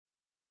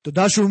Të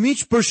dashur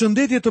miq,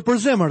 përshëndetje të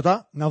përzemërta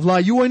nga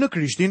vlla juaj në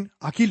Krishtin,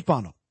 Akil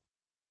Pano.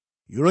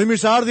 Ju uroj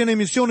mirëseardhjen në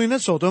emisionin e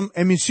sotëm,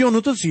 emision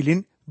në të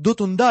cilin do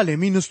të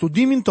ndalemi në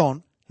studimin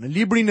ton në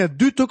librin e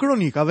 2 të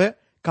Kronikave,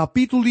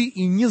 kapitulli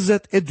i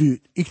 22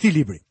 i këtij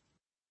libri.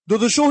 Do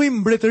të shohim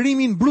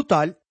mbretërimin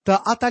brutal të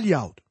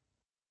Ataliaut.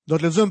 Do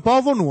të lexojmë pa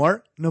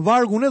vonuar në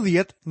vargun e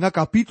 10 nga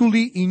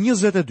kapitulli i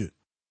 22.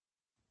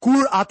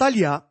 Kur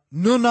Atalia,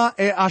 nëna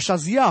e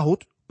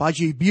Ashaziahut, pa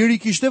që i biri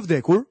kishte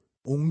vdekur,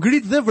 u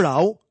ngrit dhe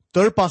vrau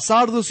tër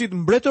pasardhësit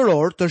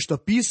mbretëror të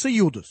shtëpisë së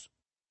Judës.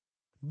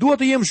 Dua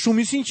të jem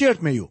shumë i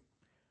sinqert me ju.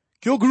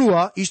 Kjo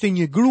grua ishte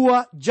një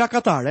grua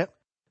gjakatare,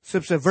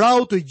 sepse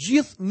vrau të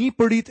gjithë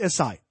nipërit e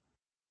saj.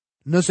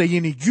 Nëse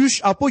jeni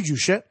gjysh apo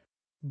gjyshe,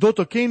 do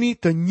të keni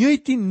të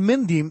njëjtin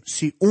mendim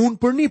si unë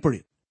për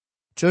nipërit.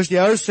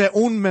 Çështja është se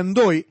unë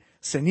mendoj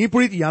se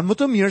nipërit janë më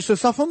të mirë se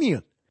sa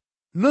fëmijët.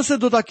 Nëse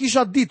do ta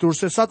kisha ditur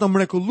se sa të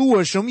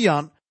mrekullueshëm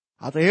janë,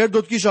 atëherë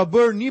do të kisha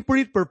bërë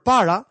nipërit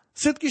përpara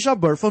se të kisha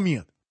bërë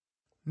fëmijët.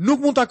 Nuk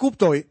mund ta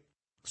kuptoj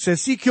se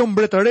si kjo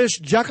mbretëresh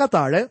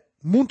gjakatare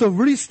mund të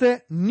vriste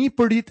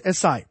nipërit e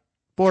saj,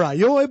 por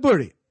ajo e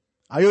bëri.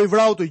 Ajo i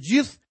vrau të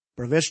gjithë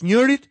përveç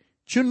njërit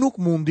që nuk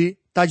mundi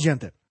ta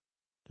gjente.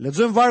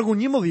 Lexojmë vargun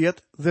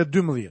 11 dhe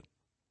 12.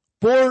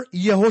 Por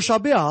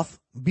Jehoshabeath,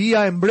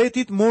 bia e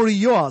mbretit, mori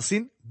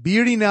Joasin,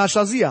 birin e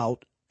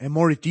Ashaziaut, e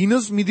mori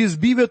tinës midis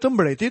bive të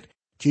mbretit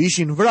që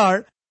ishin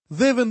vrarë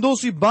dhe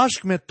vendosi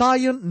bashkë me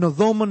tajën në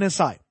dhomën e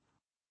saj.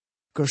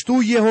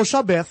 Kështu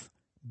Jehoshabeth,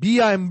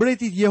 bia e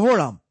mbretit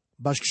Jehoram,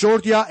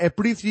 bashkëshortja e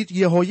prithrit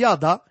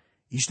Jehojada,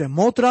 ishte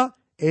motra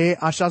e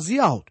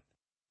Ashaziaut,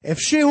 e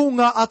fshehu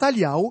nga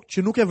Ataliau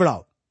që nuk e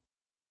vrau.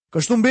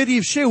 Kështu mbeti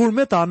i fshehur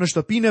me ta në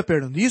shtëpinë e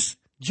Perëndis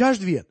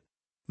 6 vjet,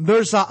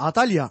 ndërsa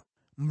Atalia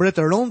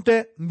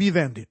mbretëronte mbi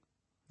vendin.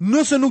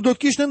 Nëse nuk do të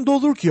kishte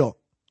ndodhur kjo,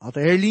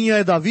 atëherë linja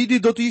e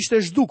Davidit do të ishte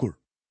zhdukur,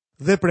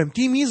 dhe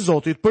premtimi i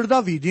Zotit për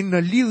Davidin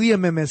në lidhje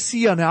me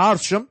Mesian e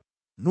ardhshëm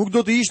nuk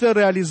do të ishte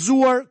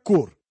realizuar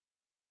kurrë.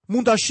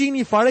 Mund ta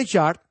shihni fare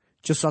qartë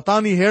që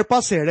Satani her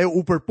pas here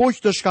u përpoq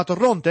të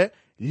shkatërronte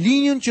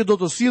linjën që do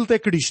të sillte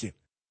Krishtin.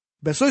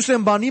 Besoj se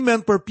mbani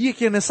mend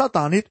përpjekjen e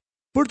Satanit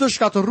për të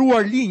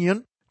shkatërruar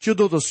linjën që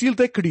do të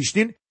sillte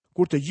Krishtin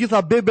kur të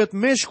gjitha bebet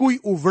meshkuj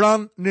u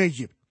vran në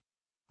Egjipt.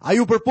 Ai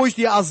u përpoq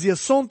t'i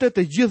azjesonte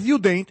të gjithë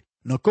judejt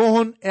në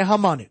kohën e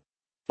Hamanit.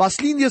 Pas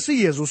lindjes së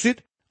Jezusit,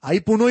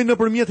 ai punoi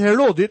nëpërmjet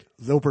Herodit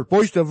dhe u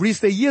përpoq të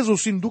vriste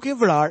Jezusin duke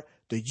vrarë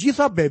të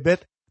gjitha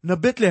bebet në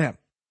Betlehem.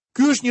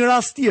 Ky është një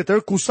rast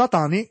tjetër ku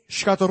Satani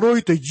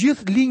shkatërroi të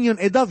gjithë linjën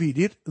e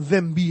Davidit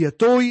dhe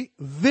mbijetoi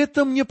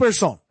vetëm një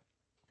person.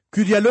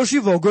 Ky djalosh i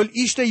vogël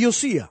ishte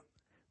Josia.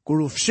 Kur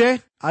u fsheh,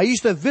 ai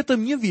ishte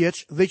vetëm 1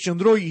 vjeç dhe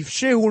qëndroi i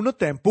fshehur në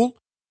tempull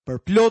për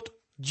plot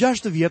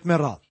 6 vjet me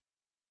radhë.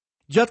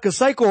 Gjatë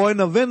kësaj kohe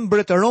në vend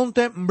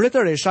mbretëronte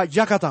mbretëresha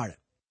gjakatare.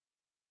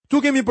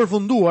 Tu kemi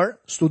përfunduar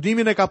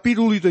studimin e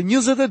kapitullit të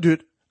 22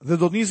 dhe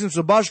do të nisim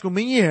së bashku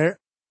me njëherë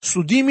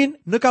studimin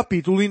në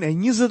kapitullin e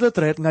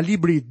 23 nga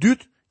libri i 2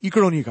 i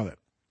Kronikave.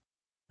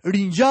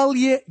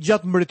 Ringjallje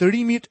gjatë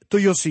mbretërimit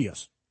të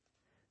Josias.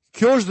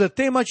 Kjo është dhe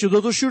tema që do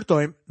të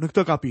shqyrtojmë në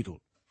këtë kapitull.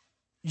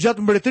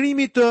 Gjatë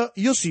mbretërimit të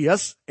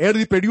Josias,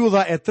 erdhi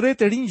periudha e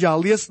 3 e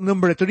ringjalljes në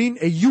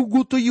mbretërinë e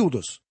jugut të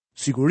Judës.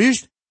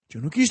 Sigurisht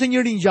që nuk ishte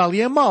një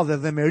ringjallje e madhe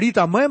dhe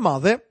merita më e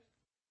madhe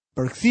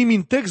për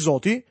kthimin tek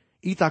Zoti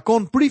i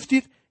takon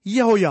priftit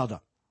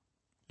Jehojada.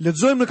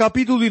 Lexojmë në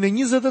kapitullin e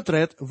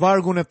 23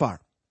 vargun e parë.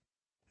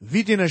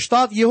 Vitin e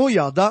 7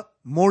 Jehojada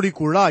mori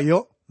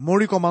Kurajo,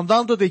 mori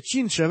komandantët e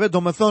qindsheve,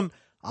 do me thënë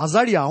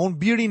Azariahun,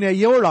 birin e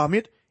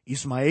Jehoramit,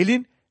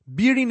 Ismaelin,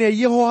 birin e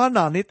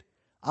Jehohananit,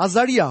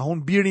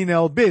 Azariahun, birin e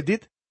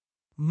Obedit,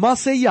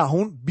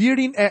 Masejahun,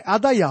 birin e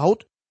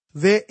Adajahut,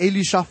 dhe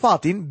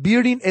Elishafatin,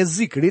 birin e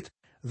Zikrit,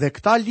 dhe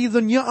këta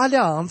lidhën një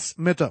aleancë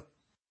me të.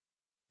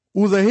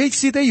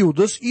 Udhëheqësit e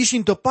Judës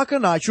ishin të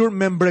pakënaqur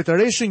me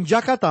mbretëreshën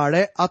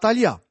gjakatare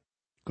Atalia.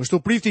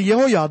 Kështu prifti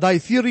Jehojada i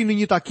thirri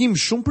në një takim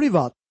shumë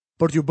privat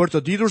për t'ju bërë të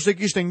ditur se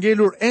kishte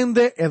ngelur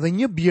ende edhe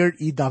një bir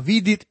i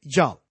Davidit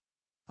gjallë.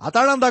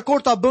 Ata ranë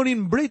dakord ta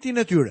bënin mbretin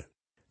e tyre.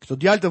 Këtë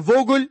djalë të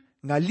vogël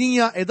nga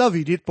linja e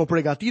Davidit po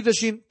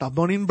përgatiteshin ta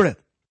bënin mbret.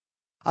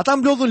 Ata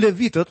mblodhën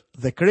levitët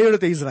dhe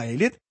krerët e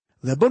Izraelit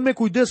dhe bën me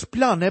kujdes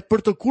plane për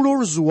të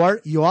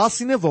kurorzuar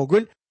Joasin e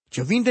vogël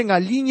që vinte nga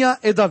linja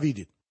e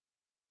Davidit.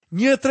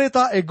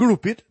 1/3 e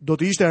grupit do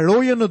të ishte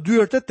roje në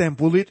dyert e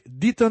tempullit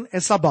ditën e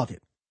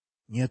Sabatit.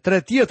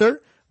 1/3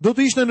 tjetër do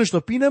të ishte në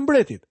shtëpinë e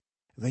mbretit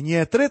dhe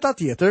 1/3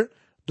 tjetër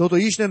do të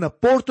ishte në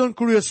portën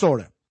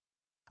kryesore.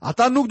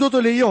 Ata nuk do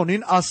të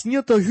lejonin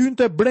asnjë të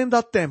hynte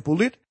brenda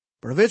tempullit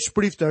përveç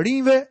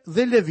priftërinjve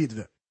dhe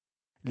levitëve.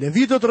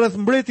 Levitët rreth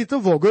mbretit të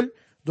vogël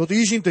do të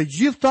ishin të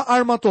gjithë të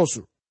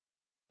armatosur.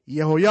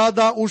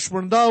 Jehojada u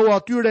shpërndau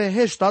atyre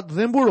heshtat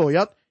dhe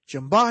mburojat që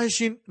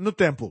mbaheshin në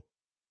tempull.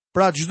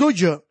 Pra çdo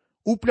gjë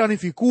u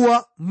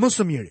planifikua më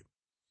së miri.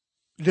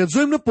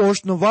 Lexojmë në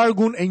poshtë në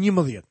vargun e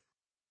 11.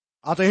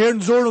 Atëherë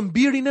nxorën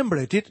birin e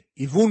mbretit,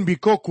 i vunë mbi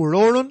kokë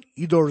kurorën,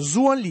 i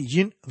dorëzuan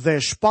ligjin dhe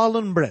e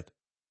shpallën mbret.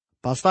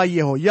 Pastaj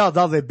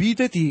Jehojada dhe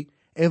bijtë e tij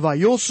e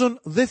vajosën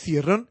dhe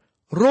thirrën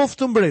rroft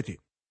të mbreti.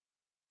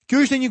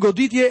 Kjo ishte një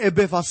goditje e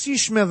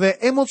befasishme dhe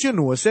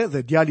emocionuese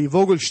dhe djali i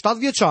vogël 7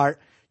 vjeçar,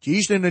 që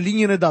ishte në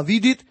linjën e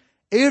Davidit,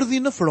 erdhi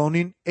në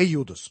fronin e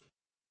Judës.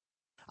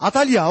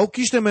 Ataliau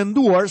kishte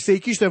menduar se i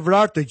kishte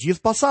vrarë të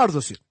gjithë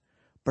pasardhësit.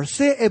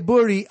 Përse e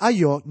bëri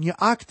ajo një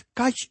akt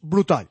kaq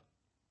brutal?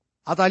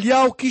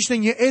 Ataliau kishte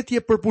një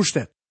etje për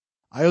pushtet.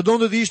 Ajo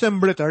donte të ishte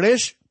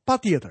mbretëresh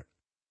patjetër.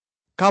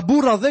 Ka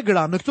burra dhe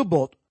gra në këtë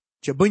botë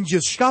që bëjnë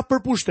gjithçka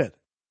për pushtet.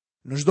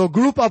 Në çdo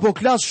grup apo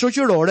klasë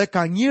shoqërore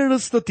ka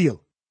njerëz të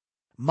tillë.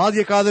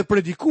 Madje ka edhe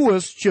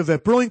predikues që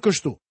veprojnë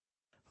kështu.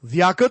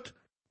 Dhjakët,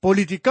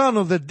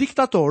 politikanët dhe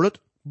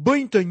diktatorët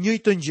bëjnë të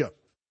njëjtën gjë.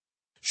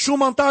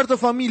 Shumë antar të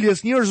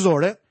familjes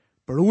njerëzore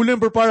përulen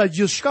përpara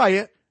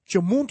gjithçkaje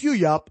që mund t'ju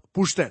jap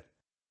pushtet.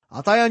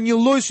 Ata janë një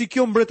lloj si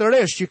kjo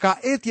mbretëresh që ka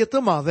etje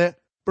të madhe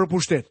për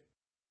pushtet.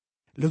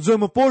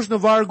 Lexojmë poshtë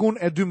në vargun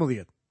e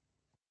 12.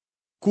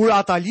 Kur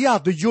Atalia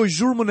dëgjoi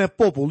zhurmën e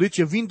popullit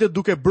që vinte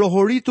duke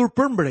brohoritur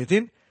për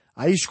mbretin,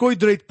 ai shkoi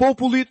drejt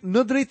popullit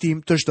në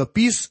drejtim të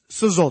shtëpisë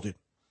së Zotit.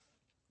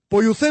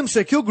 Po ju them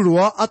se kjo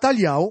grua,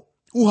 Ataliau,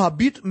 u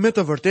habit me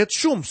të vërtet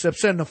shumë,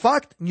 sepse në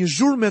fakt një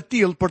zhurmë e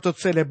tillë për të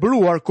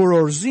celebruar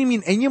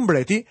kurorëzimin e një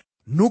mbreti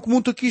nuk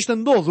mund të kishte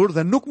ndodhur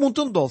dhe nuk mund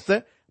të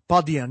ndodhte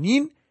pa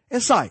dijanin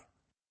e saj.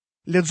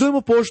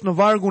 Lexojmë poshtë në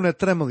vargun e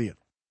 13.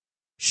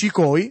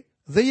 Shikoi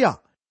dhe ja,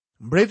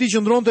 mbreti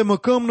qëndronte më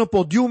këmbë në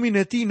podiumin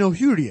e tij në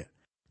hyrje.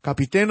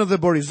 Kapitenët dhe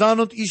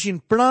borizanët ishin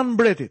pranë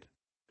mbretit.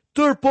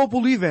 Tër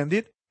populli i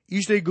vendit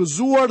ishte i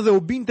gëzuar dhe u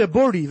binte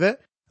borive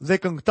dhe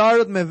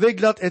këngëtarët me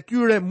veglat e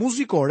tyre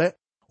muzikore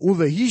u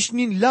dhe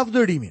hiqnin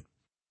lavdërimin.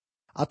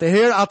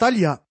 Atëherë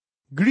Atalia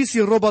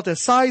grisi rrobat e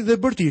saj dhe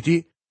bërtiti,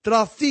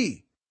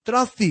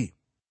 tradhti.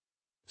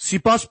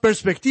 Sipas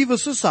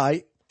perspektivës së saj,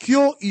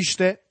 kjo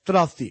ishte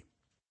tradhti.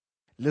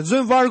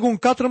 Lexojmë vargun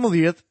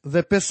 14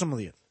 dhe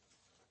 15.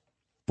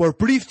 Por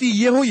prifti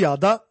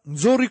Jehojada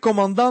nxorri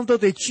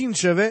komandantët e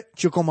qindsheve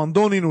që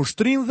komandonin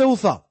ushtrinë dhe u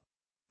tha: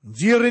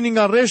 nxjerrini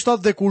nga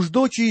rreshtat dhe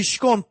kushdo që i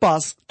shkon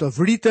pas të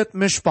vritet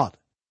me shpatë.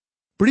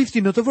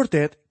 Prifti në të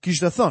vërtet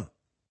kishte thënë: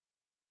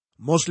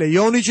 mos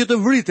lejoni që të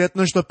vritet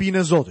në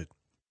shtëpinë e Zotit.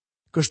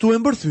 Kështu e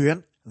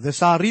mbërthyen dhe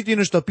sa arriti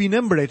në shtëpinë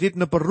e mbretit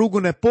në për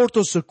rrugën e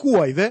portës së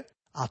kuajve,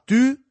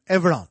 aty e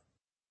vran.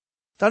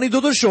 Tani do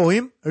të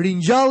shohim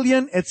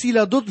ringjalljen e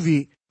cila do të vi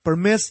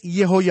përmes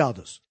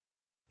Jehojadës.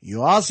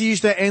 Joasi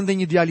ishte ende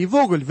një djalë i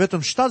vogël,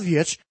 vetëm 7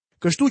 vjeç,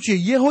 kështu që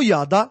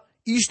Jehojada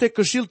ishte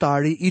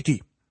këshilltari i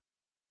tij.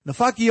 Në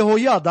fakt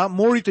Jehojada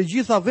mori të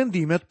gjitha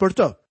vendimet për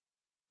të,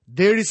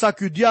 derisa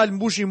ky djalë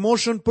mbushi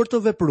moshën për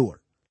të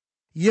vepruar.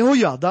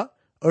 Jehojada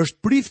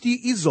është prifti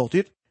i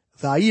Zotit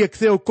dhe ai e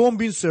ktheu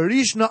kombin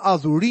sërish në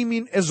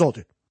adhurimin e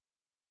Zotit.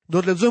 Do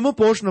të lexojmë më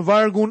poshtë në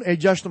vargun e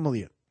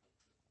 16.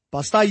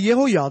 Pastaj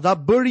Jehojada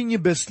bëri një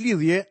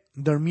beslidhje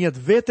ndërmjet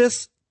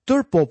vetes,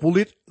 tër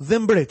popullit dhe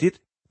mbretit,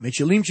 me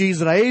qëllim që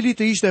Izraeli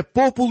të ishte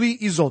populli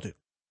i Zotit.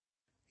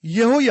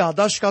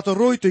 Jehojada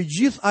shkatërroi të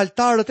gjithë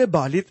altarët e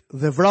Balit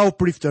dhe vrau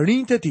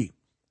priftërinjtë e tij.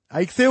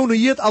 Ai ktheu në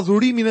jetë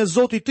adhurimin e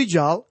Zotit të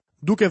gjallë,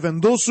 duke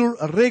vendosur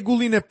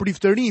rregullin e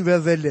priftërinjve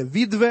dhe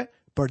levitëve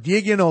për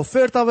djegjen e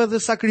ofertave dhe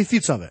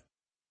sakrificave.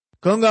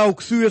 Kënga u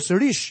kthye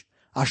sërish,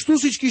 ashtu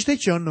siç kishte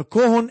qenë në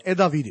kohën e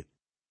Davidit.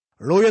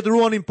 Rojet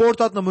ruanin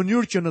portat në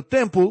mënyrë që në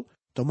tempull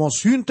të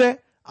mos hynte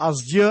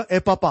asgjë e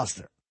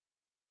papastër.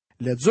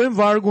 Lexojmë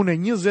vargun e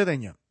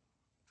 21.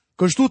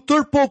 Kështu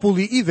tër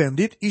populli i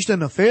vendit ishte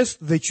në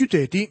festë dhe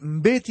qyteti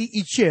mbeti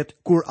i qetë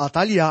kur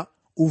Atalia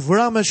u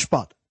vra me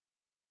shpatë.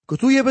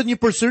 Këtu jepet një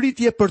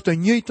përsëritje për të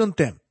njëjtën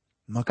temë.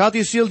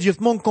 Mëkati sjell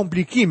gjithmonë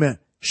komplikime,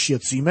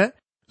 shqetësime,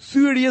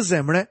 thyrje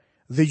zemre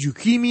dhe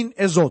gjykimin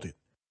e Zotit.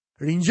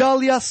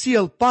 Ringjallja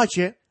sjell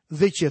paqe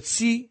dhe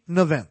qetësi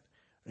në vend.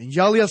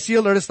 Ringjallja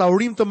sjell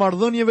restaurim të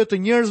marrëdhënieve të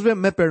njerëzve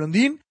me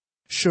Perëndin,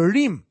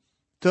 shërim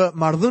të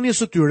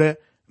marrëdhënies së tyre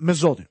me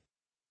Zotin.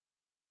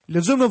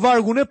 Lexojmë në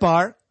vargun e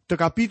parë të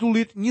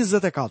kapitullit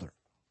 24.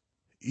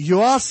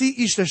 Joasi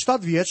ishte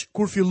 7 vjeç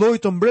kur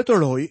filloi të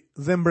mbretëroi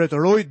dhe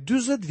mbretëroi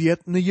 40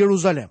 vjet në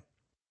Jeruzalem.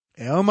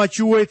 E ëma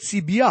quhet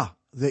Sibia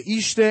dhe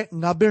ishte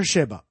nga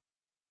Bersheba.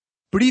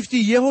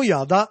 Prifti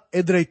Jehojada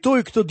e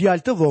drejtoi këtë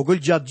djalë të vogël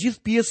gjatë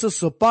gjithë pjesës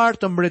së parë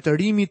të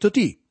mbretërimit të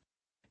tij.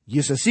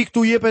 Gjithsesi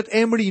këtu jepet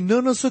emri i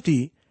nënës së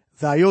tij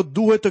dhe ajo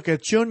duhet të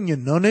ketë qenë një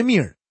nënë e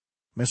mirë.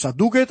 Me sa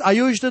duket,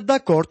 ajo ishte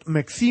dakord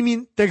me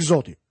kthimin tek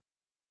Zoti.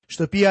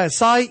 Shtëpia e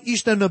saj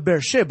ishte në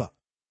Bersheba.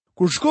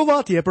 Kur shkova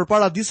atje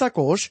përpara disa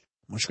kohësh,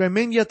 më shkoi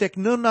mendja tek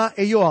nëna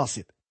e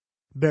Joasit.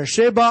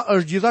 Bersheba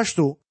është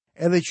gjithashtu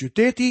edhe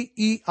qyteti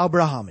i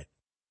Abrahamit.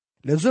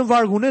 Lexojmë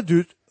vargun e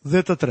 2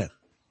 dhe të 3.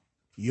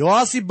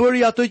 Joasi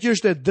bëri atë që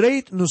ishte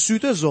drejt në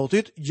sytë e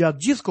Zotit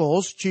gjatë gjithë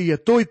kohës që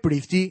jetoi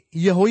prifti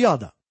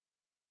Jehojada.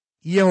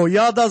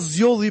 Jehojada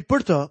zgjodhi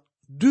për të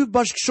 2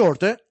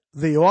 bashkëshorte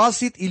dhe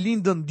Joasit i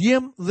lindën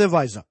djem dhe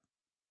vajza.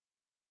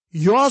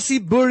 Joasi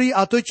bëri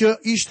atë që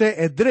ishte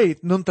e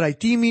drejt në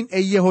trajtimin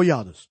e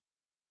Jehojadës.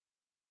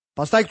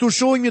 Pastaj këtu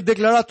shohim një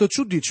deklaratë të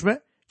çuditshme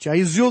që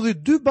ai zgjodhi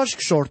 2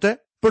 bashkëshorte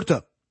për të.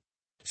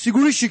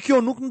 Sigurisht që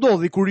kjo nuk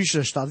ndodhi kur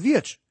ishte 7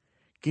 vjeç.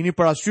 Keni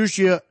parasysh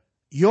që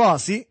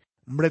Joasi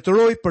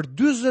mbretëroi për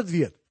 40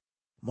 vjet.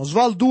 Mos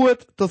vallë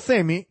duhet të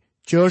themi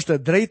që është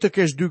e drejtë të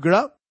kesh 2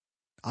 gra?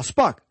 As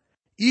pak.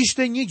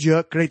 Ishte një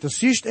gjë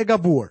krejtësisht e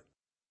gabuar.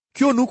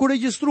 Kjo nuk u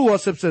regjistrua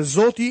sepse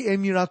Zoti e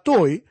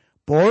miratoi,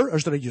 por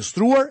është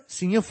regjistruar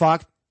si një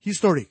fakt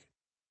historik.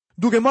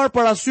 Duke marrë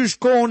parasysh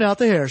kohën e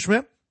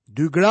atëhershme,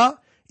 2 gra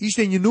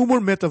ishte një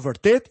numër me të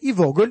vërtet i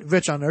vogël,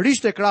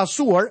 veçanërisht e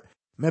krahasuar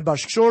me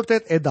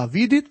bashkëshortet e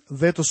Davidit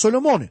dhe të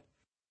Solomonit.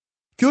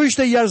 Kjo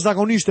ishte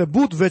jashtëzakonisht e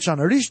butë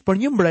veçanërisht për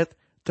një mbret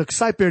të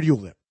kësaj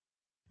periudhe.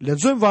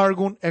 Lexojmë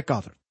vargun e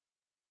 4.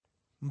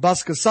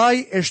 Mbas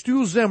kësaj e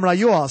shtyu zemra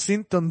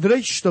Joasin të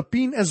ndreq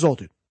shtëpinë e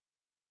Zotit.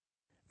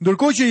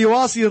 Ndërkohë që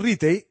Joasi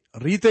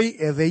rritej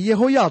edhe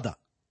Jehojada.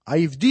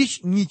 Ai vdiq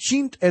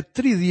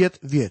 130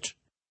 vjeç.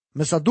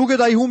 Me sa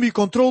duket ai humbi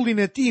kontrollin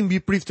e tij mbi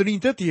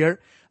priftërinë e tjerë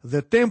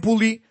dhe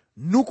tempulli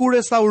nuk u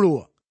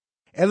restaurua.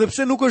 Edhe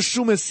pse nuk është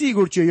shumë e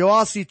sigurt që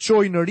Joasi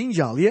çoi në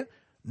ringjallje,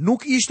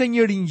 nuk ishte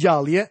një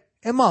ringjallje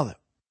e madhe.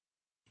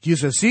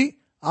 Gjithsesi,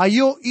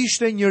 ajo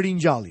ishte një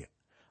ringjallje.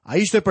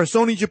 Ai ishte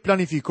personi që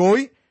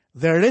planifikoi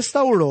dhe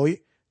restauroi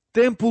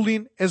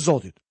tempullin e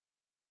Zotit.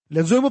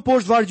 Lexojmë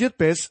poshtë vargjet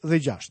 5 dhe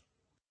 6.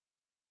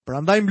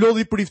 Prandaj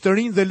mblodhi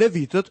priftërinë dhe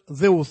levitët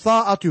dhe u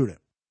tha atyre: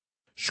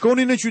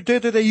 shkoni në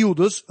qytetet e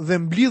Judës dhe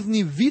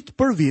mblidhni vit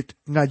për vit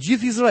nga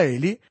gjithë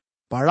Izraeli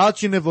paratë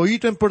që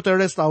nevojiten për të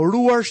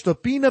restauruar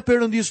shtëpinë e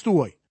Perëndisë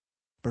tuaj.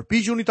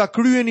 Përpiquni ta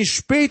kryeni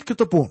shpejt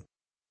këtë punë.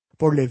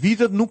 Por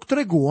levitët nuk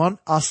treguan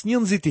asnjë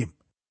nxitim.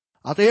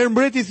 Atëherë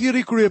mbreti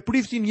thirrri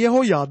kryepriftin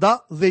Jehojada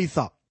dhe i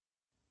tha: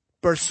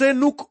 përse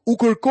nuk u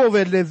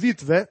kërkove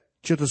levitëve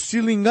që të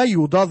sillin nga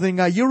Juda dhe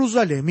nga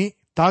Jeruzalemi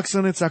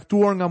taksën e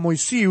caktuar nga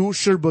Mojsiu,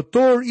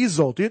 shërbëtor i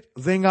Zotit,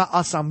 dhe nga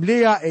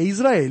asambleja e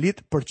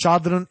Izraelit për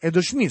çadrën e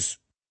dëshmisë?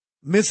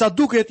 Me sa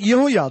duket,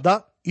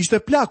 Jehojada ishte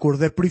plakur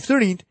dhe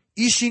priftërinjt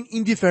ishin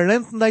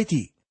indiferent ndaj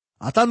tij.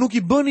 Ata nuk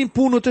i bënin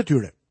punët e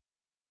tyre.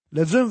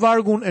 Lexojmë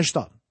vargun e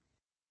 7.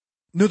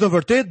 Në të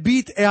vërtet,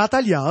 bijtë e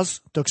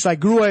Atalias, të kësaj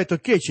gruaje të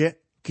keqe,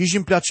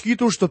 kishin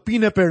plaçkitur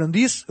shtëpinë e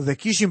Perëndisë dhe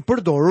kishin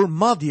përdorur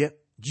madje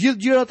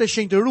gjithë gjërat e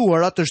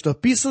shenjtëruara të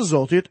shtëpisë së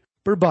Zotit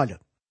për balet.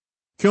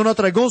 Kjo na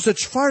tregon se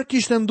çfarë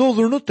kishte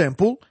ndodhur në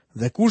tempull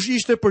dhe kush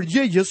ishte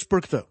përgjegjës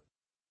për këtë.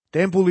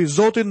 Tempulli i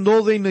Zotit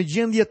ndodhej në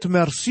gjendje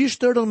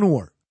tmerrsisht të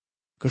rënuar.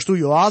 Kështu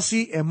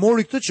Joasi e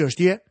mori këtë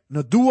çështje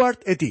në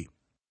duart e tij.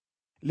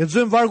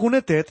 Lexojmë vargun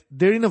e 8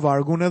 deri në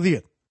vargun e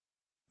 10.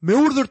 Me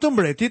urdhër të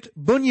mbretit,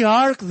 bën një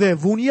ark dhe e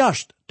vun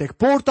jashtë, tek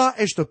porta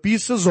e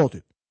shtëpisë së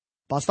Zotit.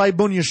 Pastaj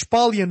bën një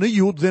shpallje në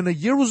Judë dhe në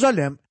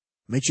Jeruzalem,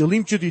 me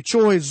qëllim që t'i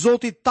çohej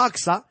Zotit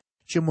taksa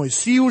që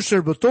Mojsiu,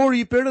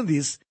 shërbëtori i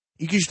Perëndisë,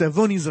 i kishte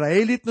vënë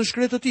Izraelit në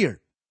shkretë të tjerë.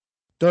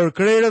 Tër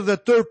krerët dhe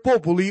tër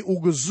populli u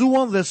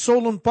gëzuan dhe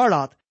sollën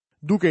parat,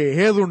 duke i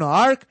hedhur në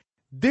ark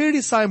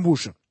derisa e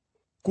mbushën.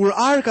 Kur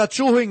arka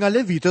çohej nga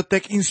levitët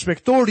tek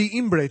inspektori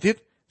i mbretit,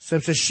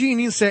 sepse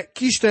shihnin se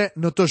kishte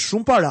në të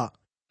shumë para,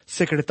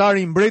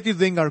 sekretari i mbretit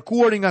dhe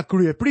ngarkuari nga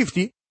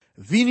kryeprifti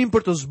vinin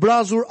për të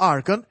zbrazur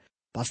arkën,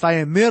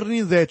 pastaj e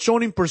merrnin dhe e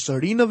çonin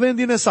përsëri në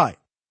vendin e saj.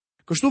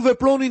 Kështu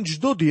vepronin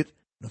çdo ditë,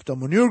 në këtë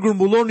mënyrë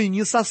grumbullonin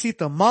një sasi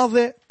të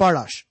madhe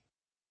parash.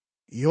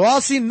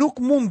 Joasi nuk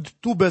mund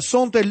t'u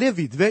besonte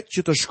levitëve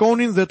që të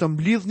shkonin dhe të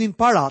mblidhnin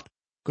parat,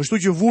 kështu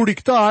që vuri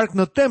këtë ark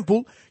në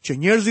tempull që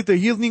njerëzit të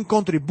hidhnin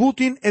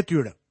kontributin e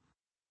tyre.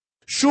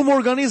 Shumë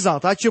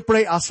organizata që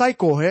prej asaj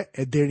kohe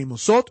e deri më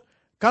sot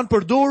kanë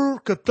përdorur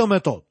këtë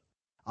metodë.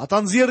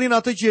 Ata nxjerrin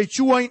atë që e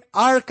quajnë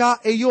arka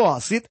e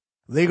Joasit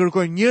dhe i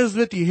kërkojnë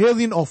njerëzve t'i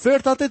hedhin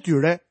ofertat e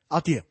tyre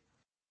atje.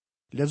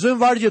 Lexojmë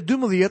vargjet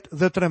 12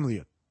 dhe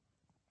 13.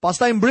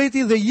 Pastaj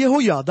mbreti dhe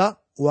Jehojada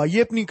u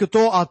ajepnin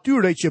këto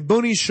atyre që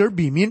bënin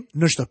shërbimin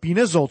në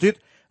shtëpinë e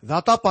Zotit dhe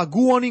ata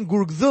paguanin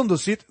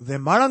gurgdhëndësit dhe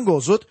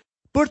marangozët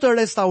për të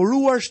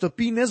restauruar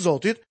shtëpinë e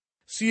Zotit,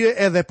 si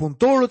edhe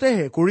punëtorët e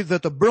hekurit dhe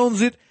të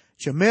bronzit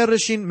që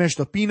merreshin me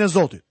shtëpinë e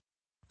Zotit.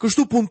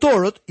 Kështu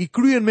punëtorët i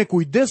kryen me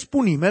kujdes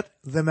punimet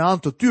dhe me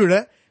anë të tyre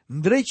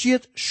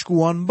ndreqjet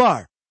shkuan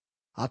mbar.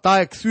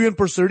 Ata e kthyen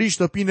përsëri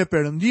shtëpinë e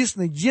Perëndisë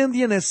në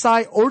gjendjen e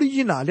saj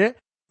origjinale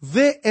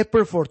dhe e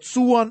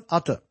përforcuan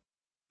atë.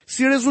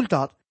 Si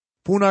rezultat,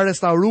 puna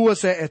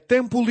restauruese e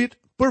tempullit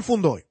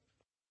përfundoi.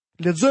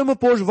 Lexojmë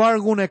poshtë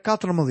vargun e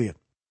 14.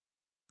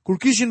 Kur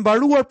kishin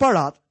mbaruar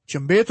parat, që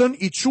mbetën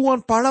i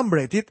çuan para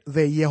mbretit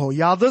dhe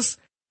Jehojadës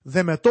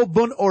dhe me to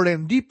bën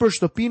orendi për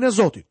shtëpinë e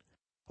Zotit.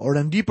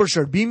 Orendi për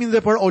shërbimin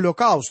dhe për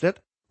holokaustet,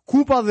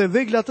 kupa dhe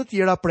vegla të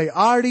tjera prej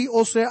ari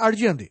ose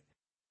argjendi.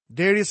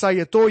 Derisa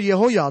jetoi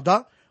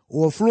Jehojada,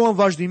 u ofruan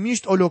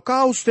vazhdimisht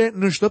holokauste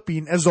në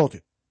shtëpinë e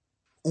Zotit.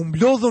 U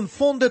mblodhën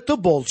fonde të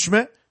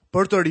bollshme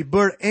për të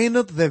ribër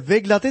enët dhe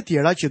veglat e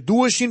tjera që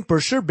duheshin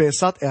për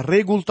shërbesat e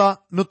rregullta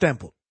në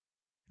tempull.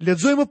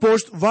 Lexojmë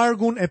poshtë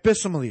vargun e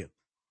 15.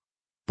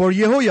 Por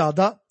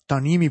Jehojada,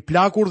 tani i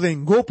plakur dhe i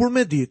ngopur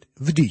me ditë,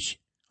 vdiq.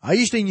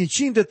 Ai ishte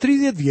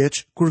 130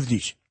 vjeç kur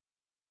vdiq.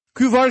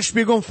 Ky varg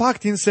shpjegon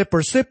faktin se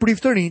përse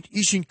priftërinjt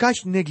ishin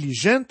kaq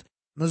neglizhent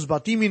në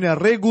zbatimin e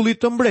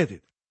rregullit të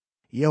mbretit.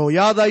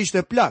 Jehojada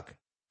ishte plak.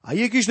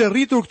 Ai e kishte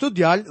rritur këtë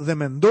djalë dhe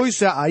mendoi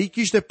se ai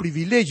kishte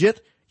privilegjet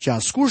që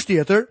askush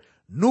tjetër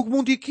nuk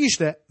mund t'i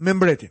kishte me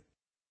mbretin.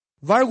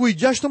 Vargu i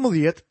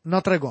 16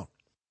 na tregon: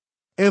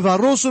 e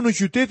varrosën në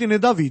qytetin e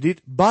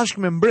Davidit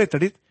bashkë me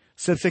mbretërit,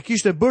 sepse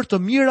kishte bërë të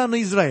mira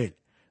në Izrael,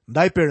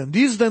 ndaj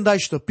Perëndis dhe ndaj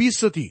shtëpisë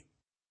së tij.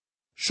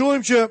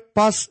 Shohim që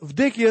pas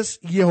vdekjes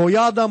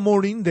Jehojada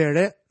mori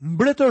ndere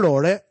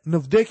mbretërore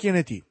në vdekjen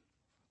e tij.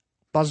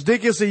 Pas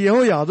vdekjes së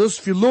Jehojadës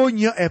filloi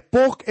një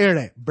epokë e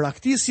re,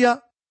 braktisja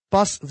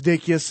pas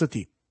vdekjes së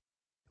tij.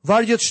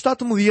 Vargjet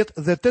 17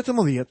 dhe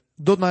 18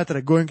 do të na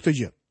tregojnë këtë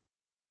gjë.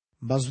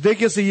 Pas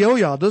vdekjes së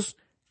Jehojadës,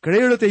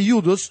 krerët e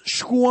Judës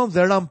shkuan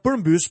dhe ran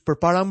përmbys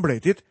përpara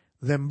mbretit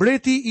dhe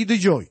mbreti i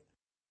dëgjoi.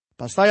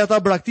 Pastaj ata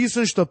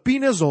braktisën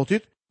shtëpinë e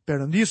Zotit,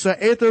 Perëndisë së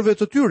etërve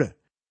të tyre,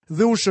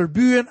 dhe u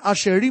shërbyen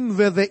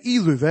asherimve dhe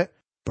idhujve.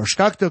 Për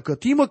shkak të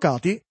këtij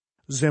mëkati,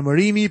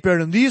 zemërimi i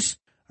Perëndisë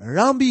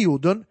ra mbi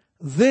Judën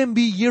dhe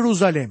mbi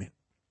Jeruzalemin.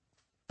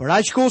 Për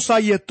aq kohë sa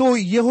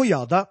jetoi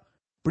Jehojada,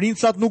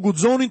 princat nuk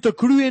guxonin të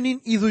kryenin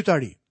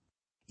idhujtari.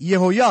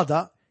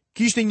 Jehojada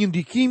kishte një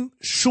ndikim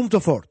shumë të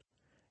fortë.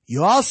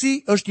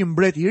 Joasi është një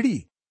mbret i ri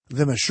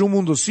dhe me shumë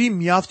mundësi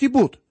mjaft i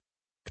butë.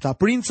 Këta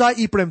princa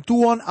i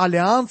premtuan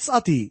aleancë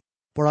atij,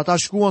 por ata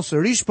shkuan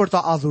sërish për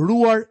ta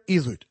adhuruar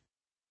idhujt.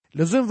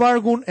 Lexojmë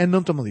vargun e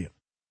 19.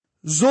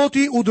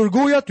 Zoti u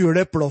dërgoi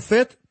atyre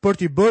profet për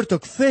t'i bërë të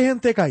kthehen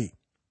tek ai.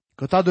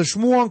 Këta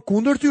dëshmuan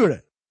kundër tyre,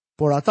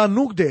 por ata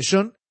nuk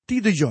deshën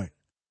t'i dëgjojnë.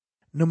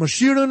 Në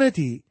mëshirën e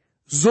tij,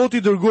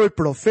 Zoti dërgoi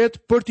profet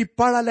për t'i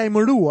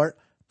paralajmëruar,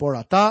 por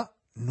ata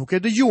nuk e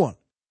dëgjuan.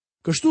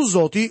 Kështu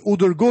Zoti u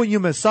dërgoi një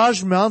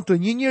mesazh me anë të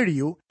një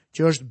njeriu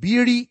që është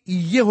biri i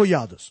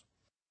Jehojadës.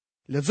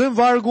 Lexojmë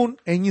vargun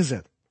e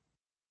 20.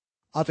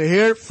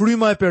 Atëherë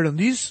fryma e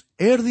Perëndis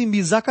erdhi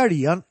mbi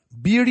Zakarian,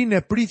 birin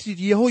e prithit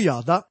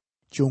Jehojada,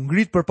 që u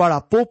ngrit përpara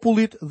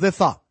popullit dhe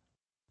tha: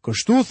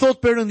 Kështu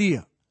thot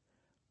Perëndia,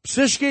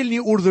 pse shkelni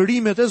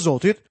urdhërimet e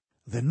Zotit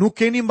dhe nuk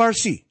keni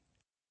mbarësi?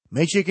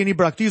 Me që e keni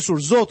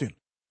braktisur Zotin,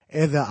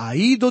 edhe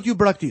ai do t'ju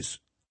braktis.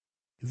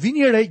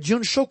 Vini re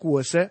gjën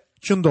shokuese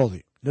që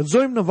ndodhi.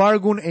 Lexojmë në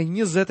vargun e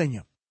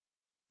 21.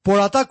 Por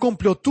ata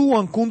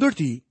komplotuan kundër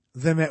tij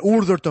dhe me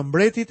urdhër të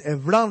mbretit e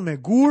vran me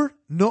gur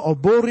në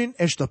oborrin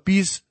e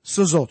shtëpisë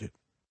së Zotit.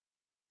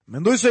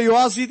 Mendoj se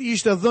Joasit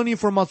ishte dhënë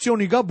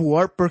informacion i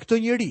gabuar për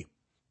këtë njeri.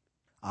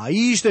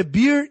 Ai ishte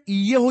bir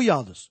i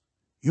Jehojadës.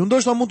 Ju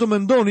ndoshta mund të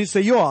mendoni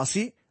se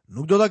Joasi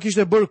nuk do ta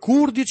kishte bërë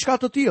kurrë diçka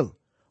të tillë,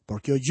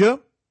 por kjo gjë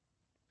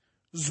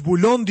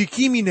zbulon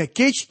ndikimin e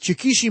keq që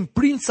kishin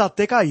princat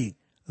tek ai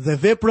dhe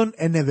veprën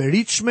e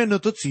neveritshme në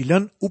të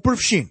cilën u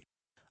përfshin.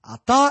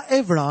 Ata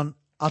e vran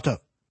atë.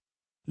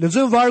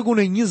 Lexojmë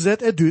vargun e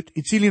 22,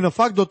 i cili në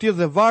fakt do të jetë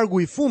dhe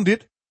vargu i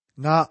fundit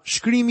nga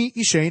shkrimi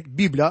i shenjtë,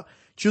 Bibla,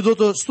 që do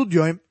të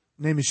studiojmë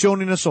në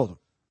emisionin e sotëm.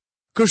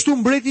 Kështu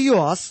mbreti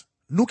Joas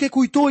nuk e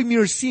kujtoi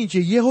mirësinë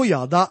që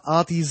Jehojada,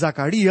 ati i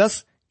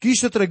Zakarias,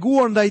 kishte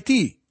treguar ndaj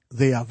tij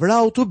dhe ja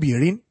vrau të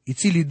birin, i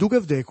cili duke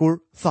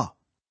vdekur tha: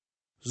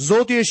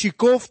 Zoti e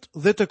shikoft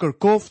dhe të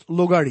kërkoft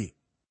llogari.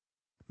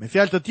 Me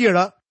fjalë të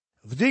tjera,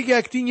 vdekja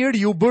e këtij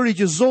njeriu bëri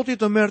që Zoti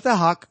të merrte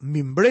hak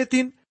mbi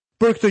mbretin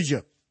për këtë gjë.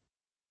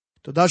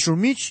 Të dashur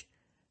miq,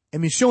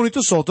 emisioni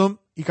të sotëm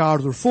i ka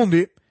ardhur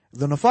fundi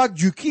dhe në fakt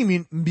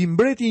gjykimin mbi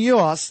mbretin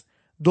Joas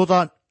do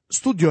ta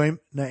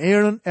studiojmë në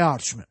erën e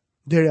ardhshme.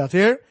 Deri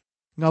atëherë,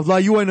 nga vlla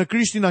juaj në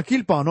Krishtin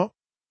Akil Pano,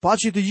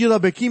 paçi të gjitha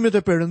bekimet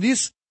e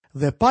Perëndis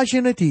dhe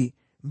paqen e tij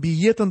mbi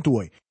jetën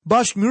tuaj.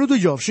 Bashkë miru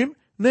dëgjofshim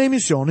në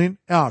emisionin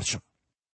e ardhshëm.